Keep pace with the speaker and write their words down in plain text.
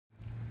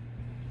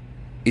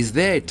Is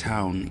there a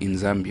town in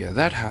Zambia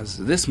that has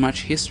this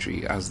much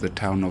history as the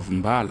town of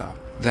Mbala,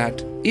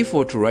 that if we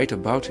were to write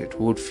about it,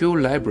 we would fill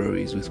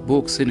libraries with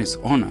books in its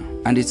honor,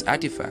 and its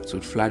artifacts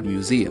would flood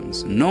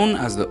museums, known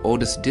as the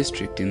oldest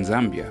district in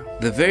Zambia,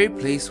 the very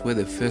place where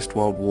the First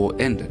World War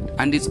ended,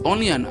 and it's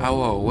only an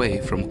hour away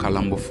from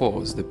Kalambo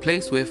Falls, the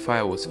place where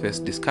fire was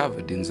first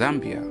discovered in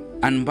Zambia.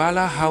 And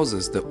Mbala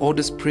houses the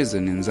oldest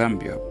prison in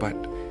Zambia,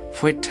 but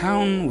for a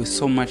town with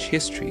so much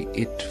history,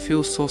 it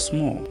feels so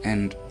small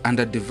and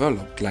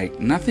underdeveloped, like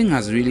nothing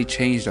has really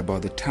changed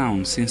about the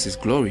town since its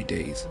glory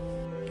days.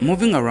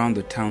 Moving around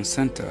the town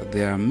center,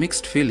 there are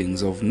mixed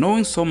feelings of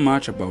knowing so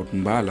much about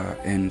Mbala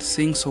and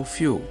seeing so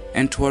few.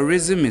 And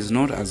tourism is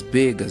not as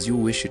big as you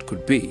wish it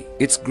could be.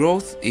 Its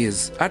growth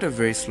is at a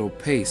very slow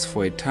pace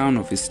for a town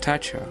of its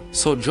stature.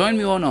 So join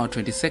me on our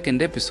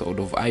 22nd episode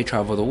of I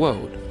Travel the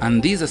World.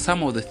 And these are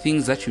some of the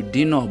things that you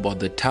didn't know about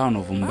the town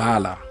of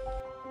Mbala.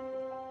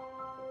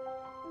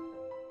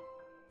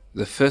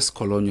 The first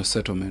colonial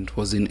settlement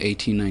was in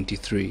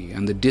 1893,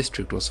 and the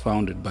district was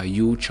founded by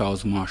Hugh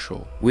Charles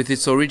Marshall, with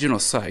its original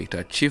site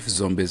at Chief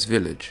Zombe's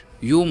village.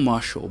 Hugh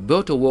Marshall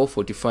built a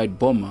well-fortified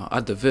boma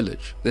at the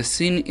village. The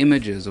seen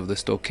images of the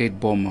stockade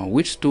boma,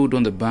 which stood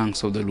on the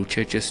banks of the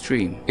Lucheche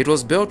stream. It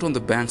was built on the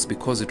banks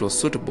because it was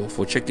suitable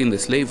for checking the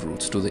slave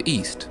routes to the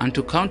east and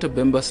to counter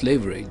Bemba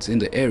slave raids in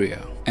the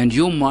area. And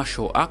Hugh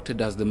Marshall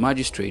acted as the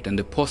magistrate and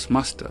the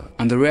postmaster,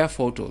 and the rare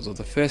photos of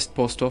the first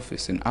post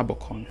office in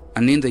Abercorn.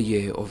 And in the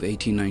year of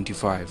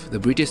 1895, the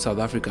British South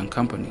African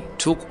Company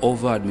took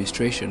over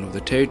administration of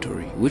the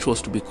territory, which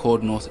was to be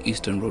called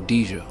Northeastern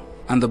Rhodesia.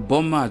 And the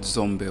boma at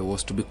Zombe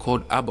was to be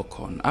called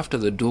Abercorn after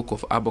the Duke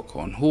of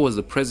Abercorn, who was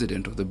the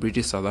president of the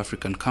British South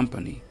African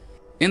Company.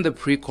 In the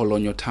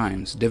pre-colonial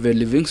times, David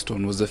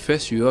Livingstone was the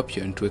first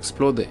European to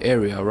explore the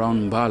area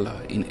around Mbala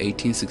in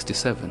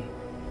 1867,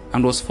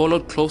 and was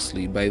followed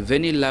closely by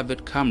Veni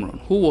Lavet Cameron,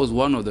 who was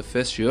one of the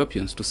first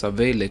Europeans to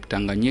survey Lake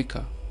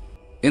Tanganyika.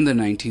 In the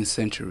 19th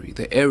century,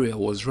 the area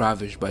was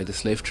ravaged by the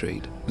slave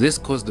trade. This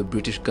caused the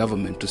British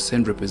government to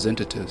send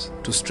representatives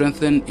to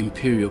strengthen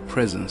imperial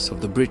presence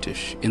of the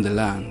British in the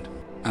land.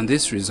 And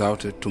this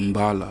resulted to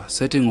Mbala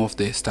setting off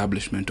the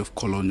establishment of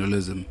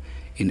colonialism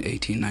in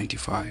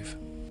 1895.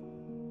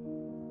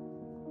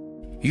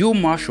 Hugh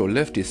Marshall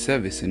left his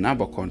service in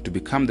Abercorn to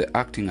become the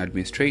acting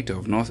administrator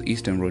of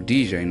Northeastern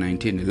Rhodesia in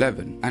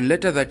 1911, and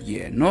later that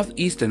year,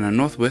 Northeastern and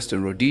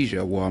Northwestern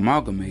Rhodesia were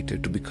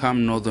amalgamated to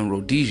become Northern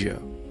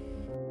Rhodesia.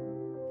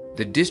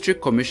 The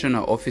District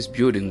Commissioner Office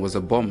building was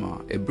a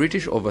boma, a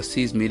British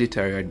overseas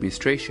military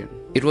administration.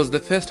 It was the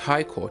first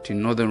High Court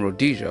in Northern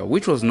Rhodesia,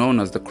 which was known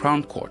as the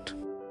Crown Court.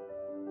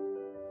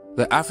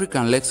 The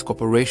African Lakes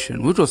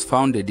Corporation, which was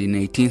founded in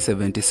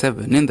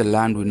 1877 in the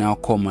land we now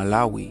call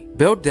Malawi,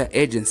 built their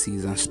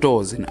agencies and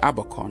stores in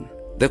Abercorn.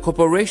 The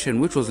corporation,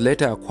 which was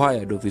later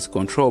acquired of its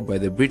control by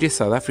the British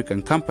South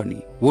African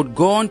Company, would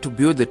go on to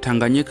build the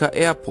Tanganyika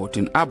Airport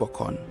in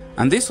Abercorn.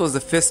 And this was the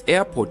first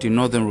airport in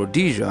Northern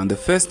Rhodesia and the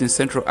first in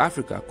Central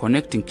Africa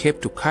connecting Cape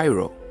to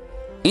Cairo.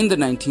 In the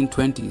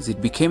 1920s,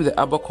 it became the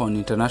Abercorn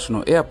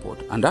International Airport,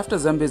 and after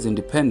Zambia's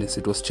independence,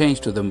 it was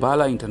changed to the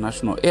Mbala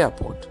International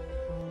Airport.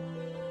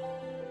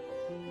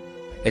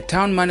 A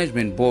town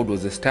management board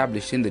was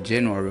established in the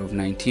January of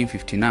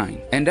 1959,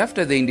 and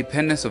after the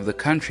independence of the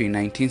country in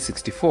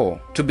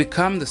 1964, to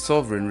become the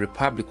sovereign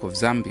Republic of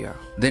Zambia.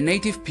 The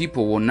native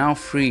people were now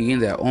free in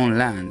their own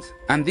lands,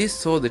 and this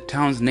saw the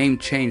town's name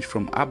change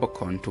from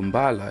Abercorn to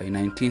Mbala in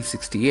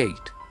 1968.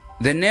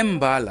 The name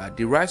Mbala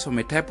derives from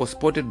a type of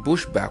spotted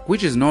bushback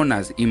which is known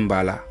as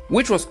Mbala,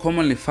 which was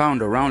commonly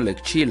found around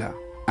Lake Chila,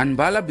 and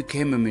Mbala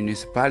became a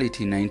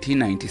municipality in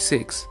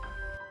 1996.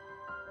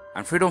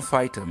 And freedom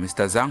fighter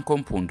Mr.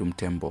 Zanko Mpundu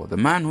Mtembo, the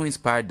man who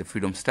inspired the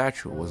freedom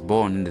statue, was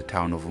born in the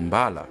town of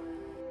Mbala.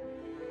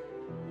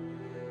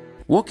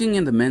 Walking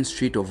in the main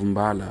street of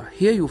Mbala,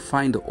 here you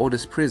find the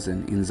oldest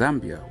prison in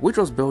Zambia, which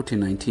was built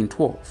in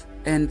 1912.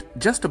 And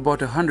just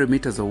about 100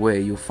 meters away,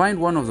 you find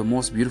one of the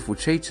most beautiful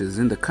churches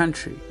in the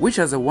country, which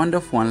has a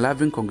wonderful and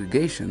loving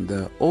congregation,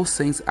 the All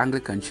Saints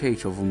Anglican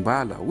Church of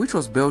Mbala, which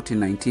was built in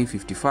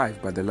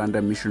 1955 by the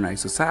London Missionary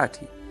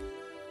Society.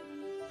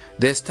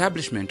 The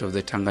establishment of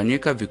the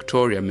Tanganyika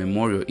Victoria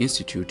Memorial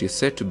Institute is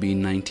said to be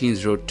in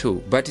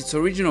 1902, but its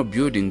original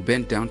building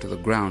bent down to the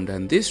ground,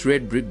 and this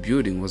red brick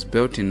building was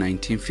built in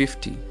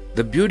 1950.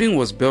 The building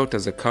was built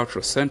as a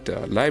cultural center,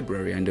 a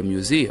library, and a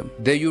museum.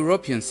 The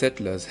European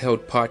settlers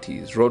held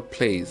parties, wrote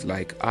plays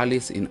like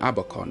Alice in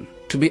Abercorn.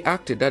 To be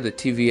acted at the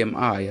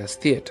TVMI as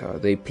theatre,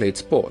 they played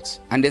sports,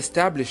 and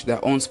established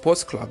their own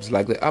sports clubs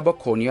like the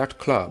Abercorn Yacht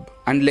Club,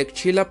 and Lake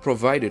Chila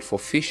provided for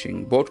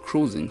fishing, boat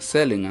cruising,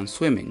 sailing, and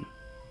swimming.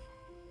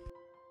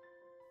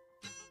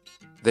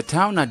 The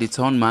town had its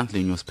own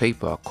monthly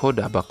newspaper called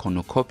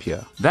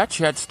Abercornucopia that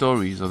shared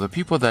stories of the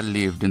people that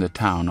lived in the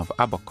town of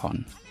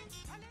Abercorn.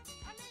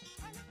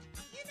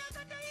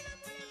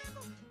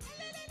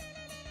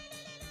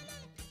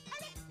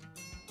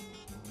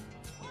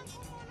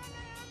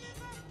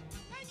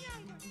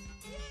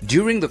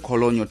 During the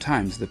colonial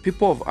times, the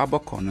people of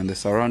Abercorn and the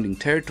surrounding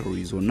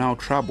territories were now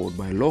troubled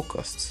by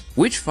locusts,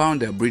 which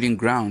found their breeding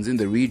grounds in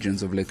the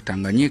regions of Lake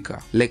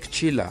Tanganyika, Lake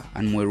Chila,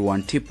 and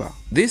Mweruwantipa.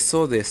 This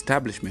saw the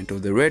establishment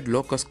of the Red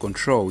Locust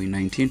Control in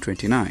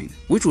 1929,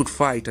 which would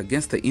fight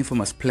against the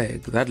infamous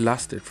plague that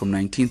lasted from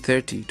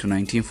 1930 to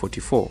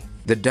 1944.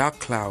 The dark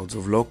clouds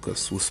of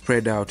locusts would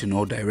spread out in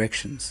all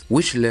directions,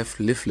 which left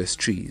leafless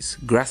trees,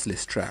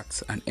 grassless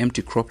tracts, and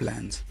empty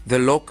croplands. The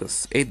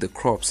locusts ate the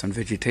crops and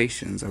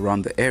vegetations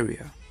around the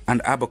area,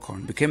 and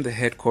Abercorn became the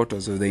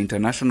headquarters of the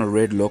International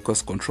Red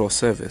Locust Control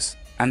Service.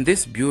 And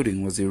this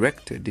building was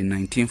erected in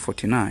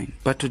 1949,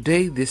 but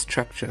today this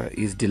structure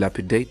is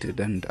dilapidated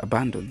and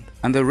abandoned.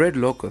 And the Red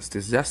Locust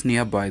is just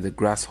nearby the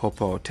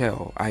Grasshopper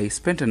Hotel. I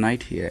spent a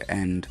night here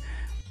and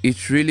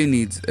it really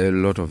needs a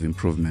lot of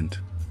improvement.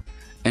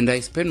 And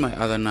I spent my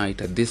other night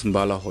at this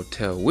Mbala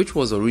hotel, which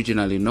was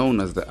originally known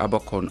as the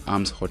Abercorn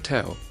Arms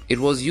Hotel. It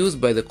was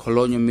used by the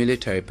colonial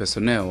military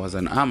personnel as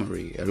an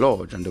armory, a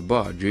lodge, and a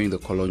bar during the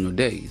colonial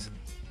days.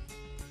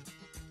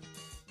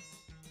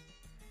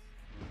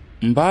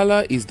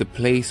 Mbala is the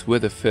place where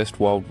the First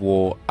World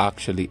War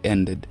actually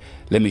ended.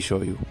 Let me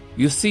show you.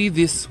 You see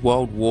this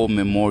World War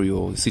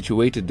memorial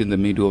situated in the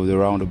middle of the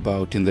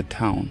roundabout in the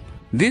town.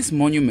 This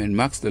monument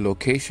marks the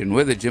location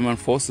where the German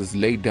forces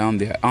laid down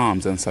their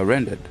arms and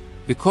surrendered.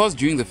 Because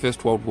during the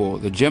First World War,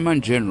 the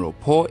German general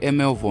Paul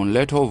Emil von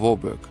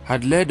Lettow-Vorburg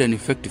had led an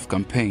effective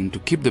campaign to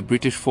keep the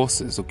British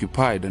forces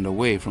occupied and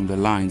away from the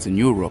lines in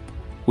Europe.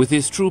 With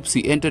his troops,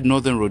 he entered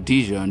northern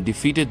Rhodesia and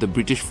defeated the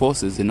British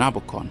forces in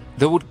Abercorn.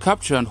 They would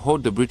capture and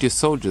hold the British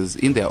soldiers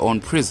in their own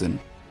prison,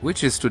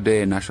 which is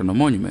today a national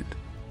monument.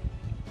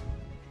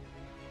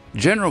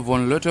 General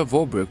von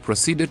Lettow-Vorburg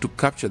proceeded to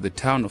capture the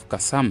town of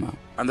Kasama,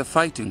 and the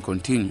fighting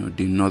continued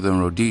in northern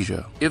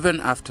Rhodesia, even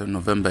after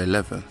November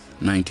 11,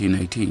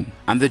 1918.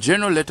 And the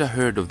general later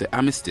heard of the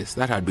armistice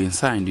that had been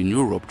signed in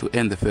Europe to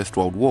end the First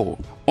World War,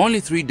 only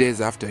 3 days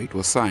after it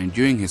was signed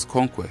during his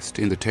conquest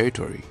in the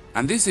territory.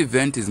 And this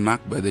event is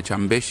marked by the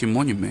Chambeshi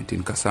Monument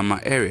in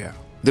Kasama area.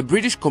 The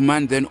British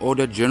command then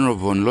ordered General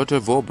von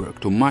Lettow-Vorburg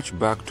to march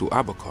back to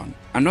Abercorn,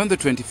 and on the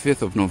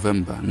 25th of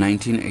November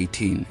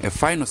 1918, a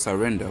final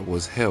surrender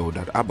was held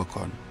at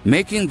Abercorn,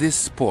 making this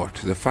spot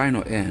the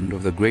final end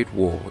of the Great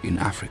War in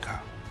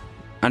Africa.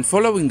 And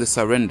following the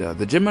surrender,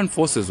 the German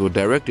forces were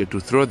directed to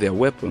throw their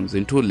weapons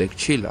into Lake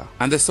Chila,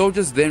 and the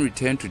soldiers then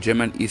returned to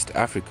German East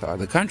Africa,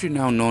 the country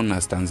now known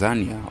as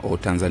Tanzania or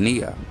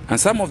Tanzania, and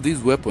some of these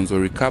weapons were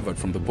recovered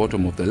from the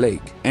bottom of the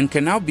lake and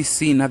can now be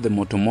seen at the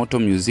Motomoto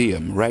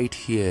Museum right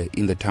here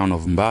in the town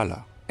of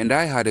Mbala. And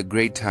I had a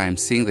great time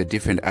seeing the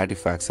different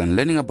artifacts and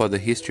learning about the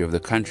history of the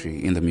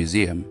country in the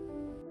museum.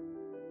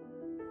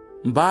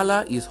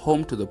 Mbala is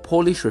home to the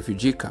Polish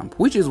refugee camp,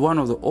 which is one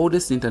of the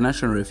oldest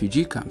international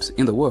refugee camps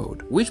in the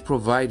world, which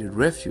provided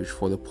refuge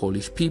for the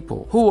Polish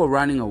people who were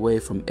running away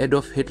from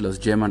Adolf Hitler's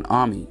German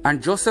army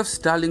and Joseph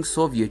Stalin's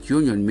Soviet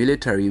Union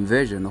military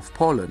invasion of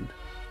Poland.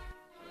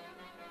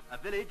 A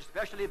village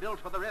specially built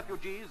for the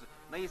refugees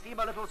may seem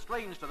a little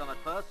strange to them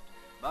at first,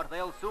 but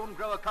they'll soon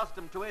grow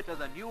accustomed to it as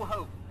a new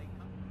home.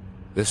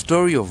 The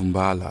story of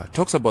Mbala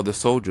talks about the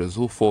soldiers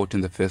who fought in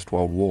the First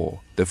World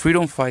War, the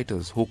freedom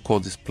fighters who call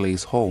this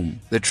place home,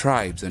 the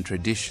tribes and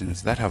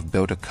traditions that have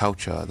built a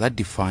culture that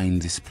define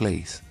this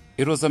place.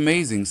 It was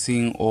amazing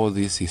seeing all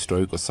these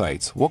historical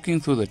sites,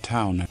 walking through the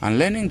town and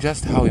learning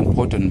just how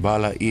important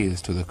Mbala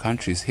is to the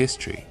country's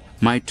history.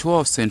 My tour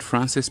of St.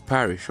 Francis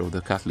Parish of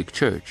the Catholic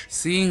Church,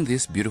 seeing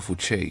this beautiful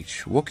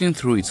church, walking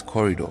through its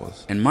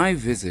corridors, and my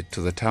visit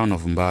to the town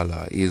of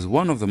Mbala is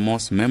one of the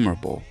most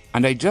memorable.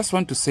 And I just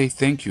want to say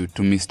thank you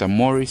to Mr.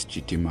 Maurice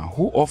Chitima,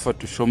 who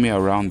offered to show me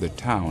around the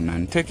town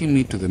and taking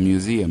me to the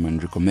museum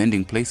and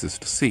recommending places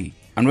to see.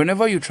 And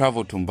whenever you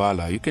travel to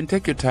Mbala, you can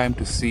take your time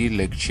to see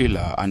Lake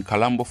Chila and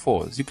Kalambo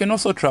Falls. You can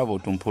also travel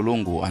to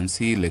Mpulungu and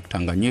see Lake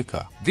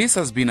Tanganyika. This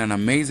has been an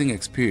amazing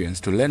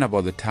experience to learn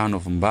about the town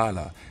of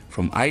Mbala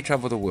from I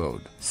Travel the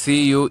World.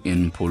 See you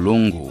in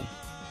Mpulungu.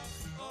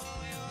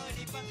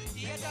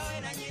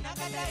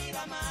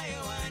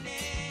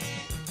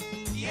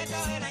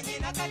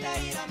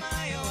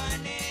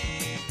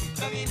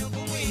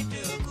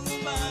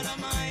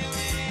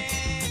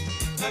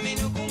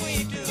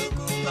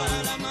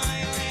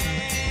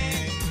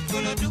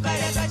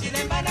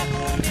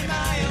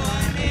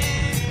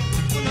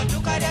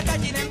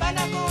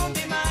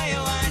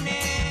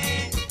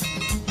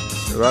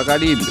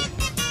 Rakalimbe.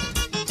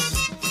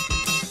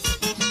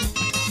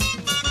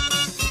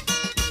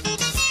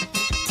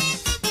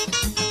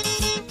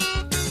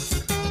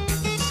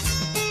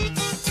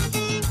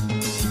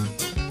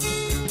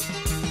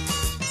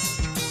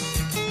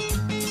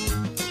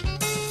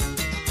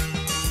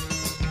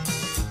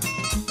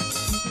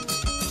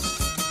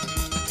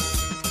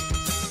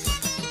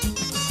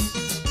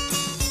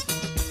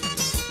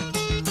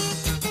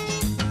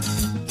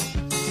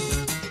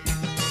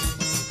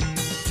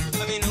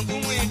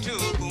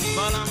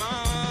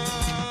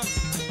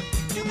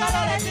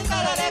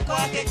 Tukalole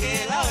kwa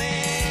kekela we,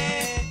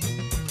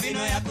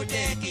 vino ya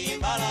kuteki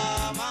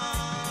Mbala ma,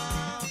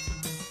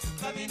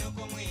 kabino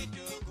kumwe.